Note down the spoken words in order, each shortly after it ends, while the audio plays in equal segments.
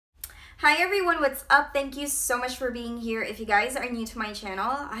Hi everyone, what's up? Thank you so much for being here. If you guys are new to my channel,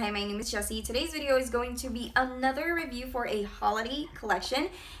 hi, my name is Jessie. Today's video is going to be another review for a holiday collection,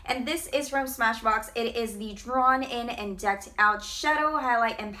 and this is from Smashbox. It is the Drawn In and Decked Out Shadow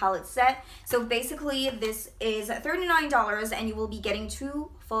Highlight and Palette Set. So basically this is $39 and you will be getting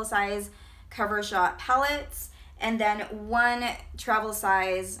two full-size cover shot palettes and then one travel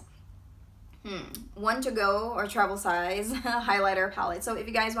size one to go or travel size highlighter palette. So if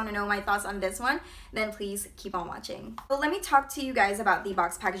you guys want to know my thoughts on this one, then please keep on watching. So let me talk to you guys about the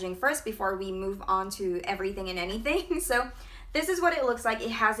box packaging first before we move on to everything and anything. So this is what it looks like. It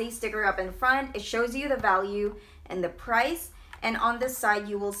has a sticker up in front. It shows you the value and the price, and on this side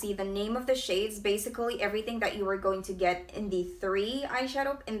you will see the name of the shades, basically everything that you are going to get in the three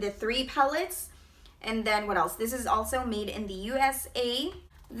palettes. And then what else? This is also made in the USA.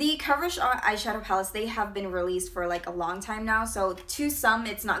 The cover shot eyeshadow palettes, they have been released for like a long time now, so to some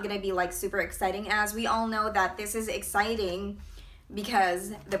it's not gonna be like super exciting. As we all know that this is exciting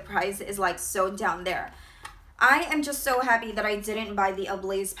because the price is like so down there. I am just so happy that I didn't buy the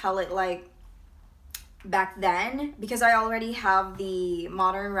Ablaze palette like back then, because I already have the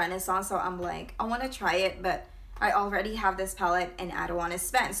Modern Renaissance, so I'm like, I want to try it, but I already have this palette and I don't want to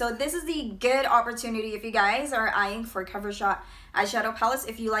spend. So this is the good opportunity if you guys are eyeing for cover shot eyeshadow palettes.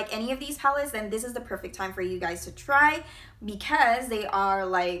 If you like any of these palettes, then this is the perfect time for you guys to try, because they are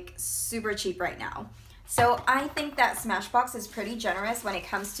like super cheap right now. So I think that Smashbox is pretty generous when it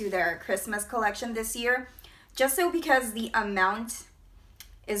comes to their Christmas collection this year, just so because the amount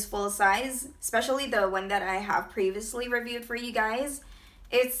is full size, especially the one that I have previously reviewed for you guys.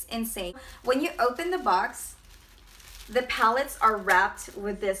 It's insane. When you open the box, the palettes are wrapped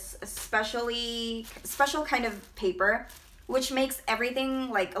with this special kind of paper, which makes everything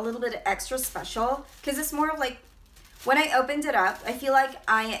like a little bit extra special, because it's more of like, when I opened it up, I feel like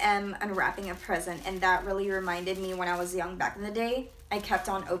I am unwrapping a present, and that really reminded me when I was young back in the day. I kept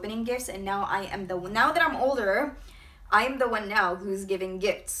on opening gifts, and now I am the one, now that I'm older, I am the one now who's giving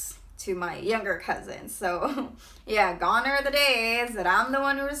gifts to my younger cousins. So yeah, gone are the days that I'm the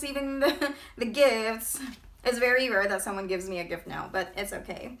one receiving the gifts. It's very rare that someone gives me a gift now, but it's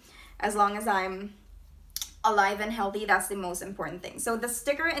okay. As long as I'm alive and healthy, that's the most important thing. So the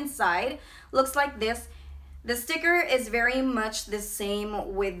sticker inside looks like this. The sticker is very much the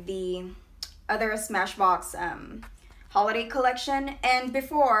same with the other Smashbox holiday collection. And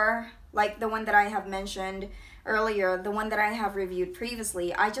before, like the one that I have mentioned earlier, the one that I have reviewed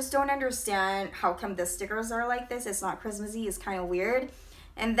previously, I just don't understand how come the stickers are like this. It's not Christmassy, it's kind of weird.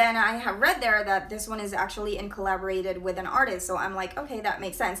 And then I have read there that this one is actually collaborated with an artist, so I'm like, okay, that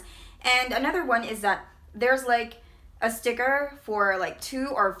makes sense. And another one is that there's like a sticker for like to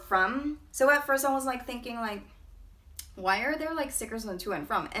or from. So at first I was like thinking like, why are there like stickers on to and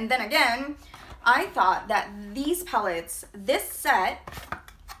from? And then again, I thought that these palettes, this set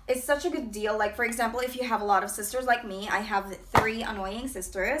is such a good deal. Like for example, if you have a lot of sisters like me, I have 3 annoying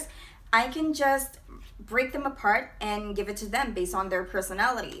sisters, I can just break them apart and give it to them based on their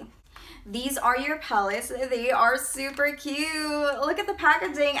personality. These are your palettes. They are super cute. Look at the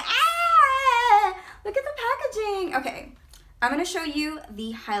packaging. Ah! Look at the packaging. Okay, I'm gonna show you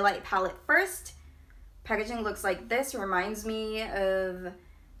the highlight palette first. Packaging looks like this. Reminds me of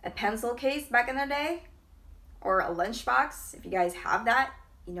a pencil case back in the day, or a lunchbox. If you guys have that,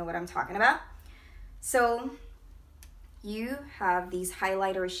 you know what I'm talking about. So you have these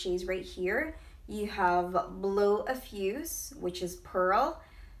highlighter shades right here. You have Blow a Fuse, which is pearl.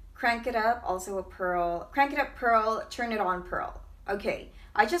 Crank It Up, also a pearl. Crank It Up pearl, Turn It On pearl. Okay,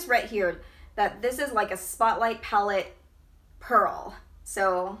 I just read here that this is like a spotlight palette pearl.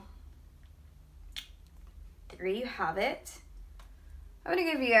 So there you have it. I'm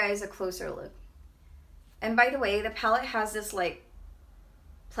gonna give you guys a closer look. And by the way, the palette has this like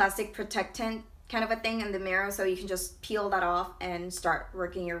plastic protectant kind of a thing in the mirror, so you can just peel that off and start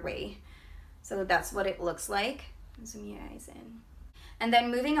working your way. So that's what it looks like. Zoom you guys in. And then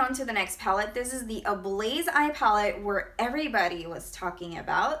moving on to the next palette, this is the Ablaze Eye palette where everybody was talking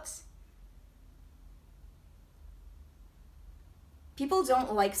about. People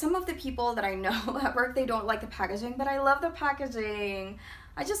don't like, some of the people that I know at work, they don't like the packaging, but I love the packaging.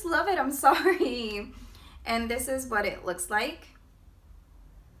 I just love it, I'm sorry. And this is what it looks like.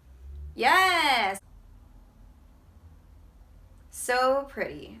 Yes! So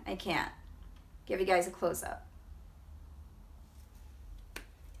pretty, I can't give you guys a close-up.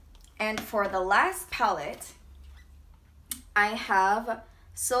 And for the last palette, I have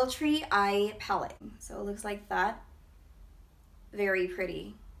Sultry Eye palette. So it looks like that. Very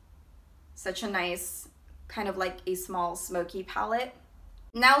pretty. Such a nice, kind of like a small smoky palette.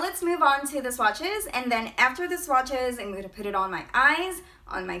 Now let's move on to the swatches, and then after the swatches, I'm going to put it on my eyes,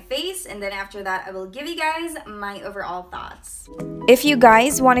 on my face, and then after that I will give you guys my overall thoughts. If you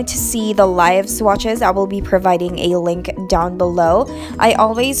guys wanted to see the live swatches, I will be providing a link down below. I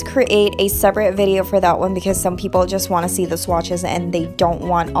always create a separate video for that one because some people just want to see the swatches and they don't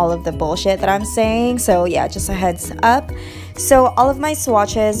want all of the bullshit that I'm saying. So yeah, just a heads up. So all of my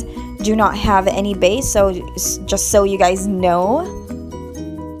swatches do not have any base, so just so you guys know.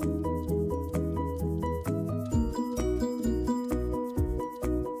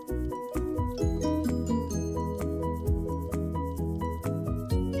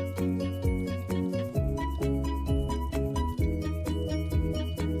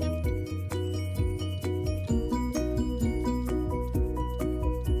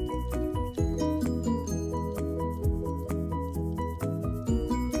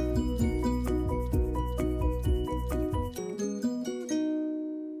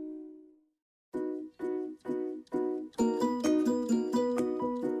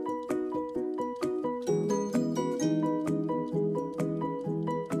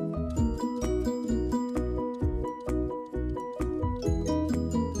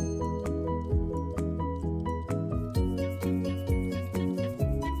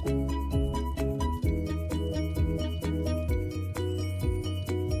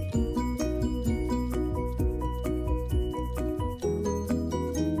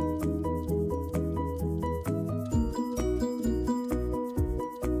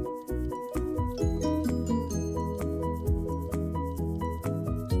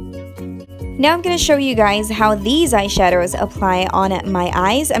 Now I'm going to show you guys how these eyeshadows apply on my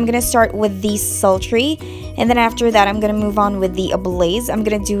eyes. I'm going to start with the Sultry, and then after that I'm going to move on with the Ablaze. I'm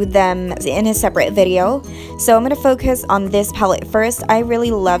going to do them in a separate video. So I'm going to focus on this palette first. I really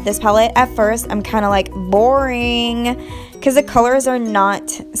love this palette. At first I'm kind of like boring because the colors are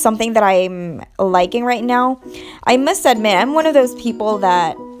not something that I'm liking right now. I must admit, I'm one of those people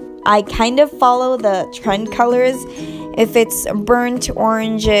that I kind of follow the trend colors. If it's burnt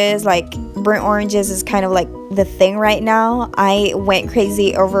oranges, like burnt oranges is kind of like the thing right now. I went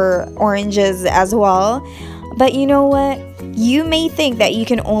crazy over oranges as well. But you know what? You may think that you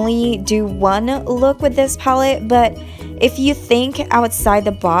can only do one look with this palette, but if you think outside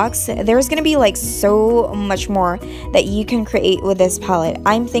the box, there's gonna be like so much more that you can create with this palette.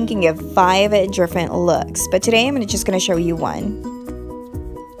 I'm thinking of 5 different looks, but today I'm just gonna show you one.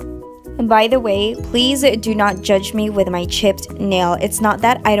 By the way, please do not judge me with my chipped nail. It's not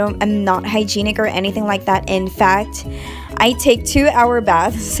that I'm not hygienic or anything like that. In fact, I take 2-hour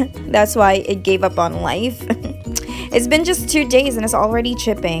baths. That's why it gave up on life. It's been just 2 days and it's already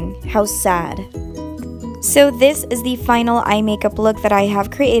chipping. How sad. So this is the final eye makeup look that I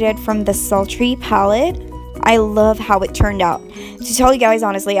have created from the Sultry palette. I love how it turned out. To tell you guys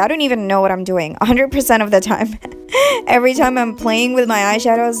honestly, I don't even know what I'm doing 100% of the time. Every time I'm playing with my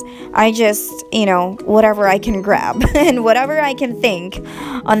eyeshadows, I just, you know, whatever I can grab and whatever I can think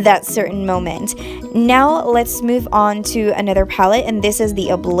on that certain moment. Now let's move on to another palette, and this is the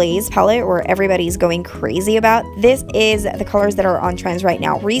Ablaze palette, where everybody's going crazy about. This is the colors that are on trends right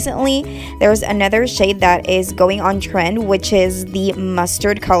now. Recently, there's another shade that is going on trend, which is the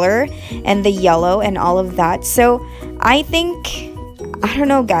mustard color and the yellow and all of that. So I think, I don't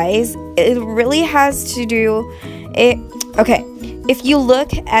know guys, it really has to do okay, if you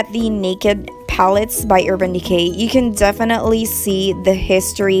look at the Naked palettes by Urban Decay, you can definitely see the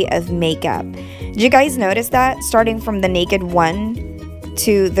history of makeup. Did you guys notice that? Starting from the Naked 1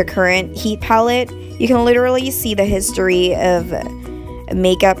 to the current Heat palette, you can literally see the history of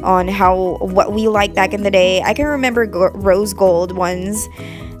makeup on what we liked back in the day. I can remember rose gold ones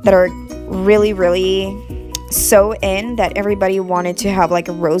that are really so in that everybody wanted to have like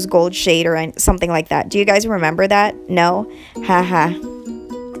a rose gold shade or something like that. Do you guys remember that? No? Haha.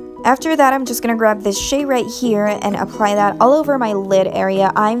 After that, I'm just gonna grab this shade right here and apply that all over my lid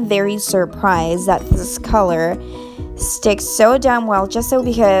area. I'm very surprised that this color sticks so damn well, just so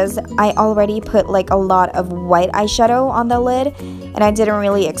because I already put like a lot of white eyeshadow on the lid and I didn't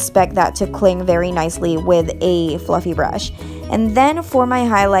really expect that to cling very nicely with a fluffy brush. And then for my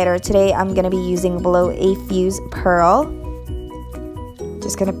highlighter today, I'm gonna be using Blow a Fuse Pearl.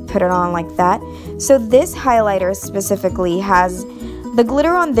 Just gonna put it on like that. So this highlighter specifically has the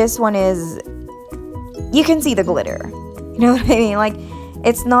glitter on this one is, you can see the glitter. You know what I mean? Like,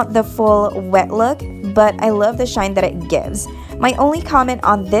 it's not the full wet look, but I love the shine that it gives. My only comment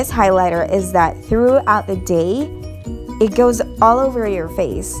on this highlighter is that throughout the day, it goes all over your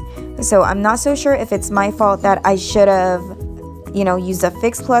face. So I'm not so sure if it's my fault that I should have, you know, used a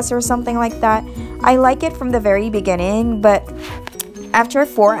Fix Plus or something like that. I like it from the very beginning, but After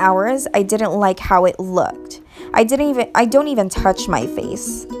 4 hours, I didn't like how it looked. I don't even touch my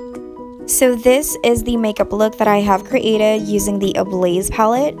face. So this is the makeup look that I have created using the Ablaze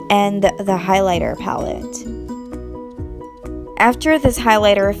palette and the highlighter palette. After this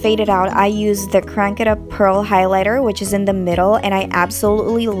highlighter faded out, I used the Crank It Up Pearl highlighter, which is in the middle, and I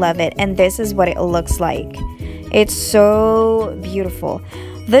absolutely love it, and this is what it looks like. It's so beautiful.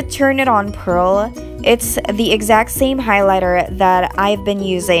 The Turn It On Pearl, it's the exact same highlighter that I've been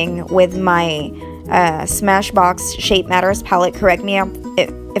using with my Smashbox Shape Matters palette. Correct me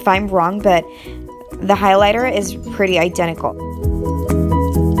if I'm wrong, but the highlighter is pretty identical.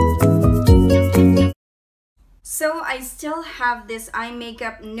 So I still have this eye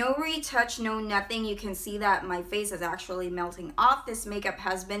makeup, no retouch, no nothing. You can see that my face is actually melting off. This makeup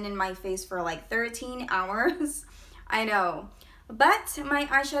has been in my face for like 13 hours. I know. But my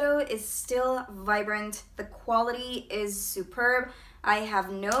eyeshadow is still vibrant. The quality is superb. I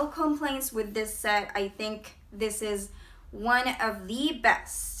have no complaints with this set. I think this is one of the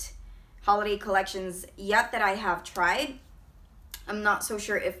best holiday collections yet that I have tried. I'm not so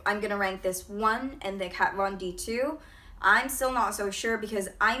sure if I'm gonna rank this 1 and the Kat Von D 2. I'm still not so sure because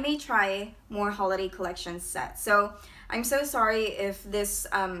I may try more holiday collection sets. So I'm so sorry if this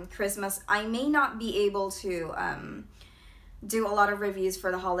Christmas I may not be able to do a lot of reviews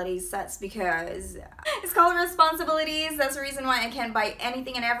for the holiday sets because it's called responsibilities. That's the reason why I can't buy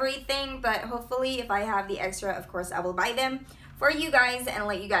anything and everything, but hopefully if I have the extra, of course I will buy them for you guys and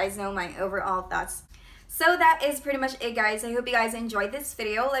let you guys know my overall thoughts. So that is pretty much it, guys. I hope you guys enjoyed this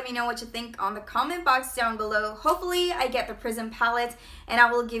video. Let me know what you think on the comment box down below. Hopefully I get the Prism palette and I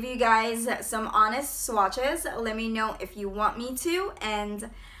will give you guys some honest swatches. Let me know if you want me to, and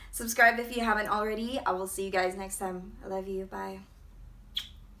subscribe if you haven't already. I will see you guys next time. I love you. Bye.